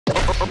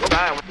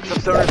Alright, what's up,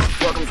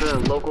 stoners? Welcome to the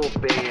local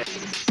band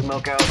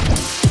Smokeout.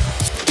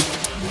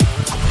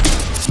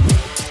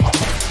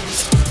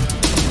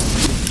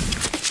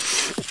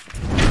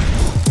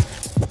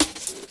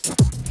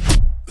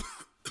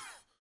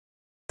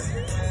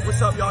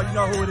 What's up, y'all? You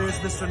know who it is,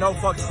 Mr. No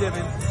Fucks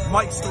Given,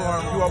 Mike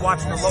Storm. You are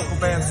watching the local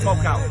band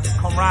Smokeout.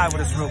 Come ride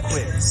with us real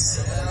quick.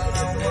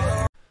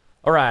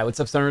 Alright, what's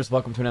up, stoners?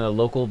 Welcome to another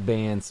local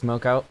band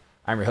Smokeout.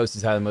 I'm your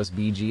host, Tyler the Most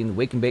BG, and the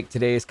Wake and Bake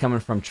today is coming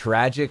from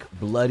Tragic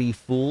Bloody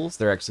Fools.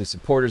 They're actually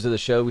supporters of the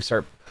show.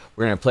 We're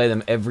going to play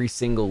them every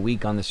single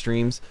week on the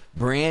streams.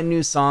 Brand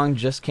new song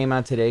just came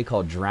out today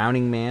called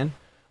Drowning Man.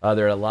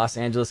 They're at Los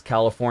Angeles,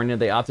 California.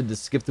 They opted to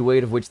skip the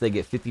weight, of which they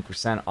get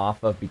 50%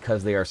 off of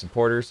because they are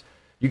supporters.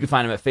 You can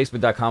find them at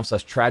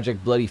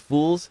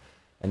facebook.com/tragicbloodyfools,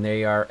 and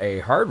they are a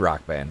hard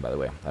rock band, by the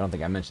way. I don't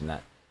think I mentioned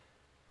that.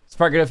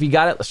 Spark it up if you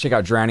got it. Let's check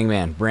out Drowning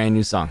Man, brand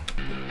new song.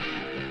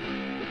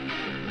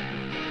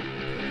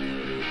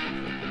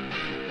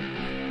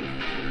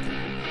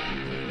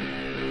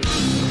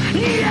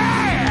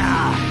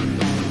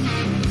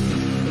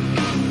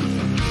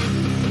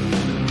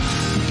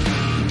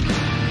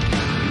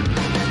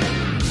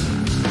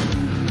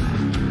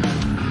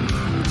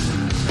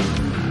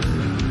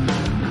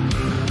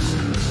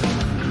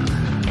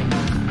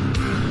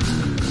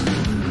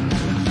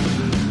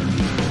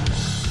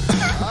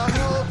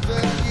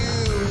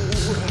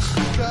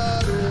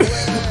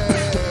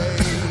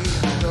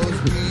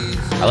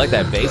 I like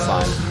that bass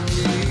line.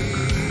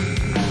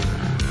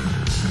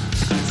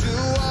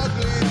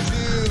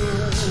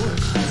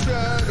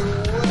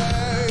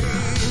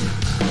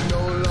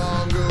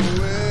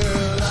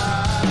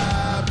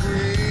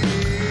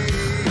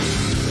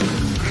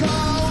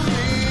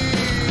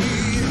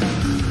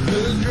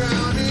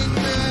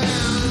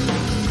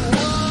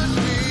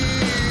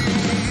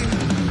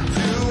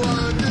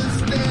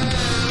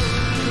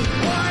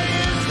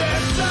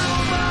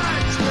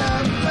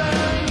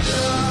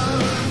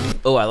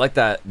 Oh, I like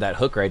that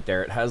hook right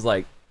there. It has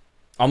like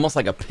almost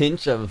like a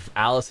pinch of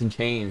Alice in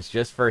Chains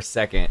just for a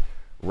second,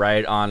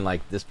 right on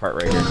like this part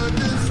right here.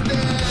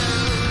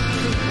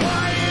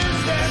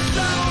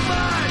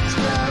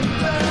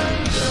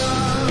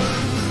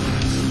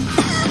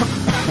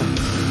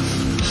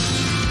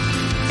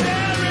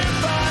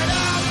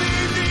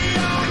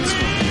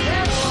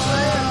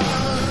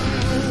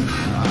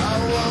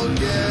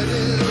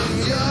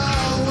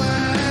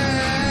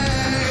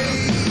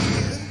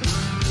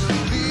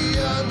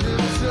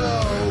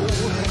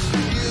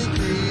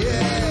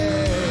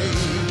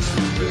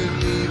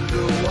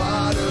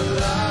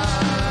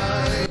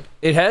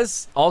 It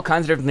has all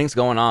kinds of different things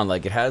going on.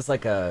 Like it has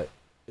like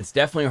it's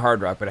definitely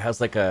hard rock, but it has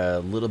like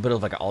a little bit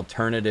of like an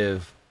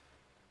alternative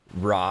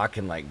rock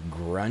and like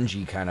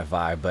grungy kind of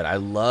vibe. But I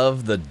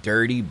love the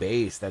dirty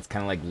bass that's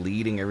kind of like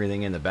leading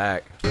everything in the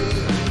back. The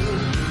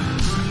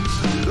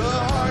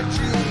heart,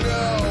 you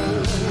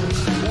know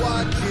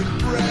what you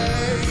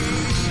pray,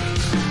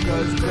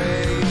 'cause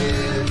pain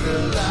is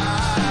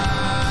alive.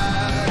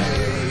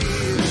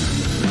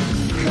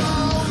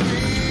 Call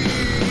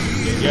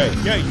me. Yeah.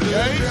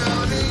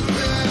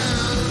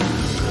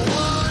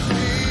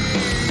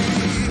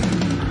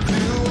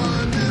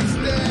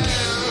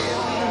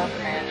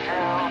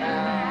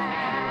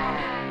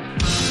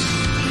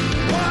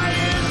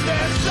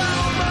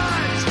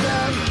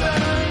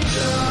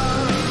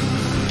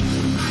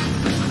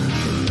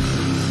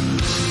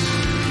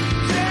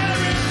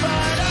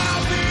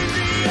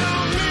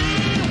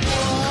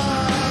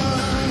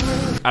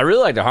 I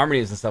really like the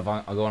harmonies and stuff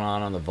going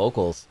on the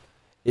vocals.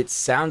 It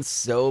sounds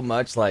so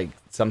much like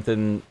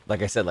something,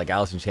 like I said, like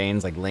Alice in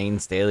Chains, like Lane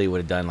Staley would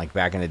have done like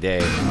back in the day.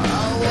 It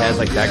has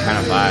like that kind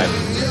of vibe.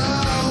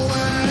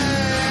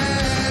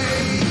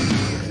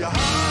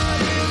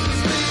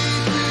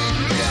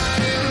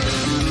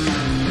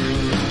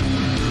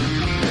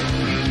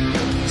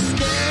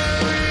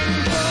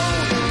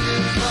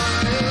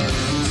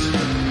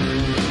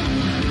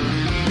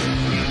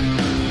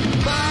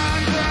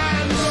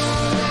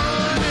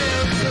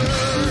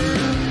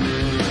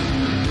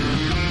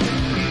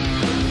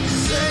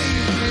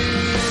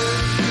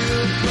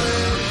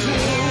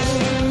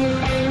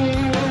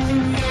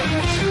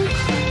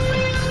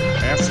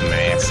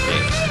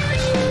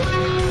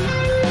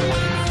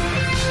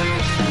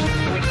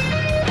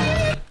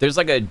 There's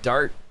like a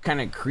dark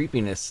kind of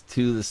creepiness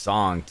to the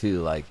song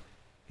too. Like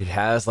it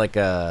has like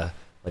a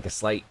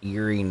slight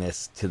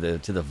eeriness to the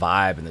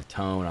vibe and the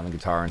tone on the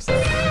guitar and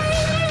stuff.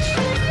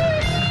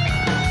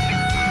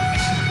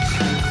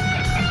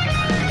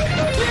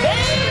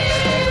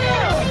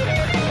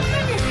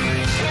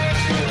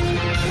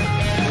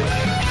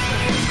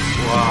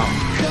 Wow.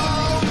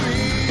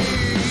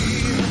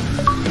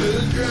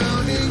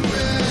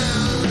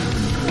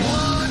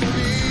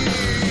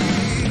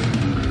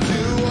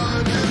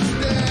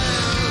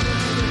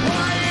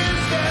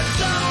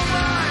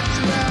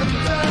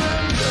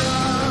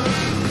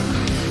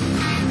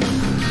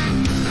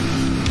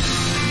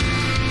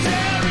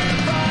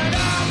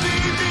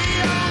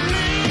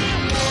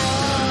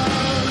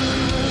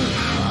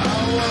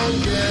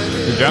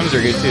 The drums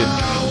are good too.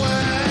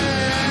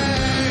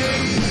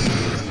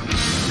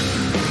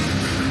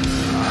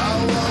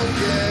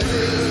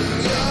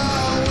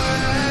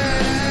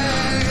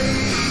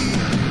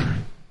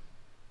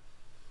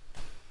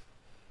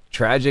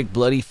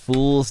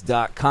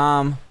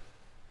 tragicbloodyfools.com.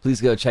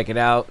 Please go check it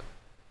out.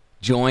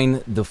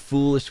 Join the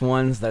Foolish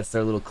Ones. That's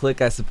their little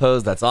clique, I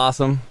suppose. That's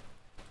awesome.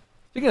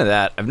 Speaking of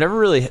that, I've never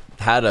really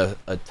had a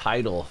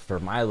title for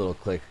my little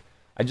clique.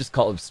 I just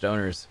call them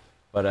stoners,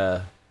 but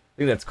I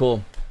think that's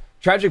cool.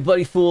 Tragic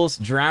Bloody Fools,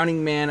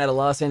 Drowning Man out of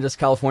Los Angeles,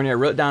 California. I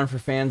wrote down for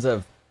fans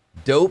of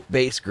dope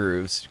bass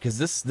grooves, because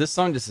this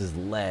song just is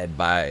led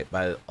by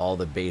all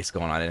the bass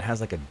going on. It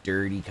has like a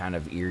dirty kind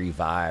of eerie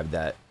vibe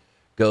that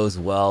goes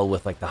well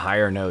with like the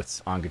higher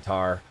notes on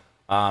guitar.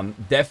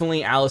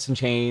 Definitely Alice in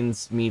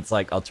Chains meets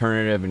like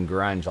alternative and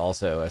grunge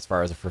also, as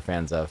far as for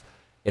fans of.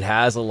 It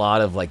has a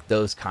lot of like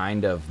those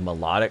kind of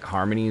melodic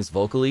harmonies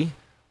vocally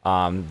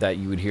that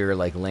you would hear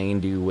like Lane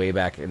do way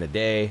back in the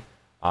day.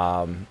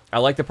 I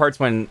like the parts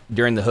when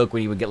during the hook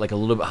when you would get like a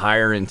little bit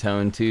higher in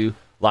tone too.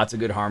 Lots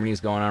of good harmonies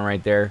going on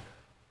right there.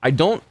 I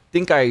don't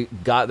think I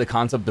got the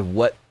concept of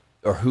what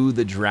or who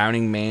the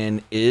Drowning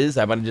Man is.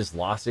 I might have just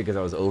lost it because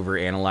I was over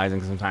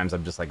analyzing. Sometimes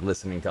I'm just like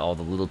listening to all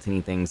the little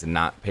teeny things and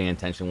not paying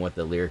attention what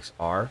the lyrics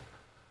are.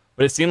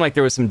 But it seemed like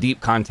there was some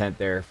deep content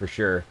there for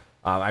sure.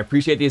 I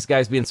appreciate these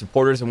guys being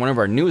supporters and one of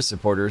our newest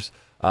supporters.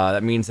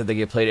 That means that they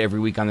get played every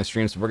week on the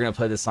stream. So we're going to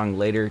play this song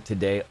later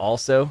today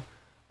also.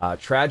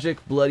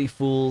 Tragic Bloody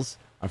Fools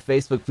on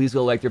Facebook. Please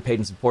go like their page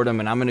and support them.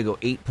 And I'm going to go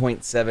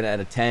 8.7 out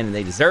of 10, and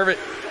they deserve it.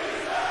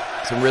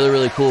 Some really,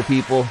 really cool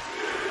people.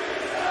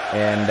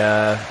 And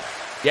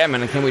yeah,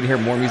 man, I can't wait to hear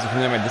more music from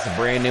them. This is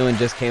brand new and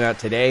just came out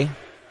today.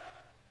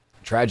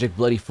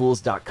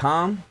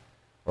 tragicbloodyfools.com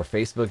or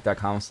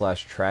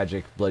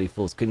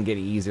facebook.com/tragicbloodyfools. Couldn't get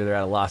it easier. They're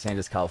out of Los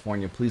Angeles,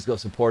 California. Please go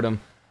support them.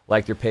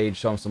 Like their page,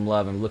 show them some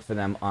love, and look for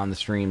them on the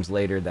streams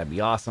later. That'd be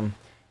awesome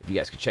if you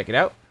guys could check it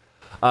out.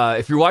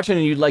 If you're watching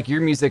and you'd like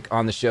your music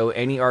on the show,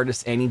 any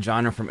artist, any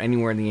genre from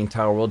anywhere in the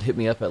entire world, hit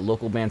me up at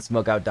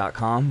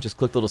localbandsmokeout.com. Just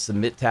click the little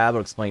submit tab.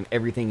 It'll explain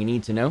everything you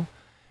need to know.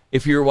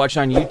 If you're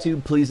watching on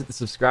YouTube, please hit the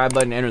subscribe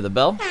button and enter the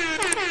bell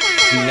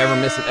so you never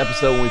miss an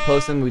episode when we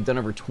post them. We've done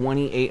over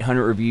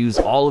 2,800 reviews,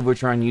 all of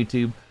which are on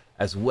YouTube,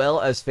 as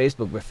well as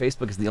Facebook. But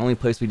Facebook is the only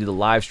place we do the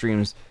live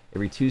streams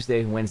every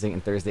Tuesday, Wednesday,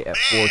 and Thursday at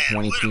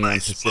 4:20 p.m.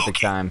 Pacific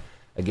time.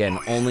 Again,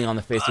 only on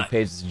the Facebook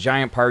page. It's a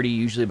giant party.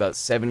 Usually about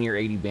 70 or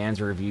 80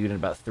 bands are reviewed in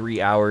about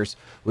 3 hours.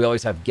 We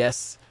always have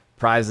guests,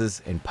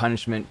 prizes, and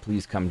punishment.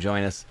 Please come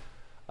join us.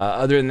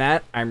 Other than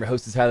that, I'm your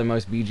host, Tyler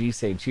Most BG.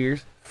 Say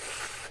cheers.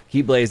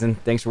 Keep blazing.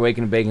 Thanks for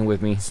waking and baking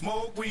with me.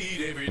 Smoke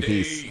weed every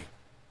Peace. day.